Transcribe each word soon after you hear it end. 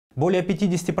Более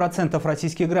 50%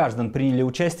 российских граждан приняли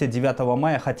участие 9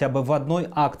 мая хотя бы в одной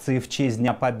акции в честь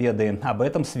Дня Победы. Об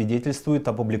этом свидетельствуют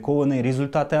опубликованные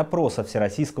результаты опроса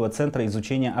Всероссийского центра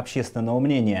изучения общественного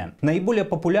мнения. Наиболее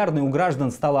популярной у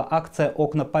граждан стала акция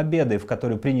 «Окна Победы», в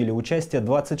которой приняли участие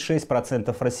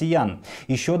 26% россиян.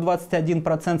 Еще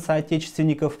 21%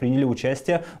 соотечественников приняли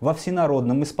участие во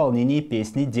всенародном исполнении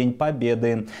песни «День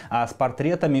Победы». А с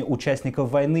портретами участников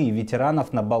войны и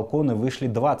ветеранов на балконы вышли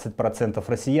 20%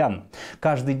 россиян.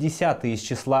 Каждый 10-й из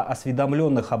числа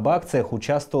осведомленных об акциях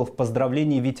участвовал в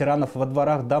поздравлении ветеранов во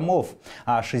дворах домов,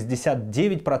 а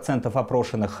 69%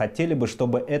 опрошенных хотели бы,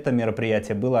 чтобы это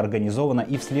мероприятие было организовано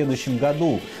и в следующем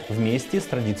году, вместе с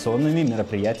традиционными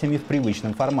мероприятиями в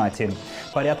привычном формате.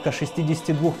 Порядка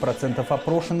 62%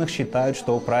 опрошенных считают,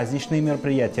 что праздничные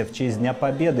мероприятия в честь Дня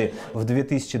Победы в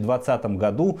 2020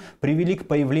 году привели к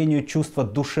появлению чувства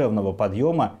душевного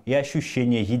подъема и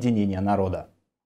ощущения единения народа.